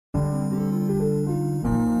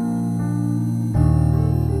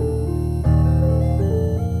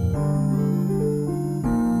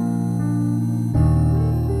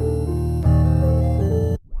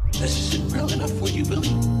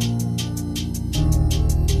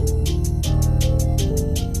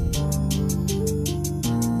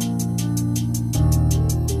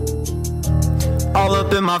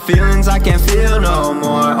up in my feelings, I can't feel no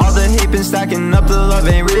more. All the hate been stacking up, the love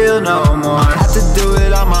ain't real no more. Had to do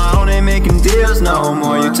it on my own, ain't making deals no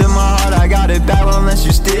more. You took my heart, I got it back, won't let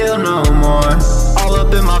you steal no more. All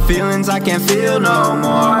up in my feelings, I can't feel no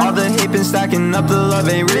more. All the hate been stacking up, the love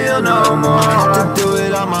ain't real no more. Had to do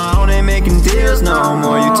it on my own, ain't making deals no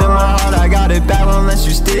more. You took my heart, I got it back, won't let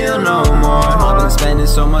you steal no more. I've been spending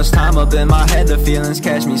so much time up in my head, the feelings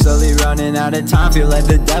catch me. Slowly running out of time, feel like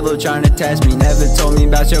the devil trying to test me. Never told me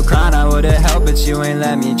about your crying, I would've helped, but you ain't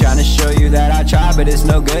let me. Trying to show you that I tried, but it's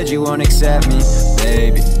no good, you won't accept me,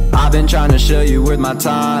 baby. I've been trying to show you worth my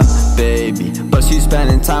time, baby, but you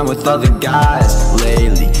spending time with other guys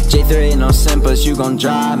lately. J3 ain't no simp, but you gon'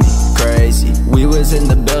 drive me crazy. We was in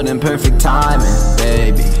the building, perfect timing,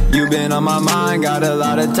 baby. You been on my mind, got a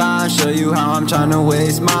lot of time. Show you how I'm trying to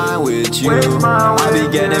waste mine with you. I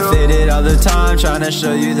be getting fitted all the time, trying to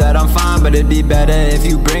show you that I'm fine, but it'd be better if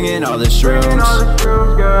you bring in all the shrooms.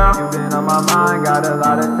 Girl, you been on my mind, got a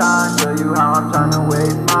lot of time. Show you how I'm trying to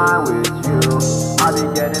waste mine with you. I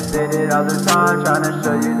be getting fitted all the time, trying to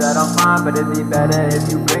show you that I'm fine, but it'd be better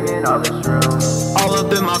if you bring in all the shrooms. All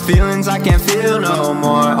up in my feelings, I can't feel no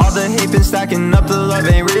more. All the hate been stacking up, the love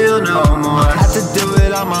ain't real no more. Had to do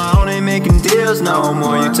it on my own, ain't making deals no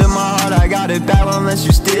more. You took my heart, I got it back, won't let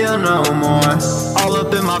you steal no more. All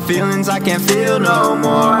up in my feelings, I can't feel no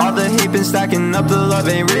more. All the hate been stacking up, the love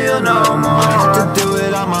ain't real no more. Had to do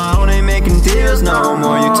it on my own, ain't making deals no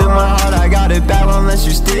more. You took my heart, I got it back, won't let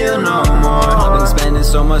you steal no more. I've been spending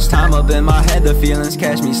so much time up in my head, the feelings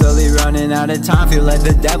catch me. Slowly running out of time, feel like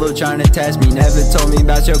the devil trying to test me. Never told me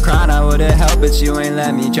about your crying, I would've helped, but you ain't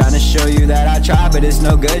let me. Trying to show you that I tried, but it's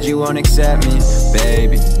no good, you won't accept me,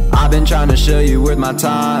 baby. I've been trying to show you worth my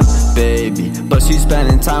time, baby, but you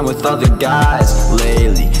spending time with other guys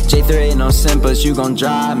lately. J3 ain't no simp, but you gon'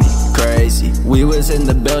 drive me crazy. We was in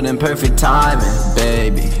the building, perfect timing,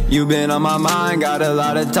 baby. You been on my mind, got a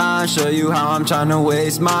lot of time. Show you how I'm trying to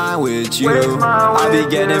waste mine with you. I be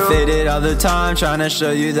getting fitted all the time, trying to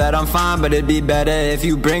show you that I'm fine, but it'd be better if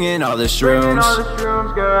you bring in all the shrooms.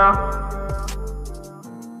 Girl.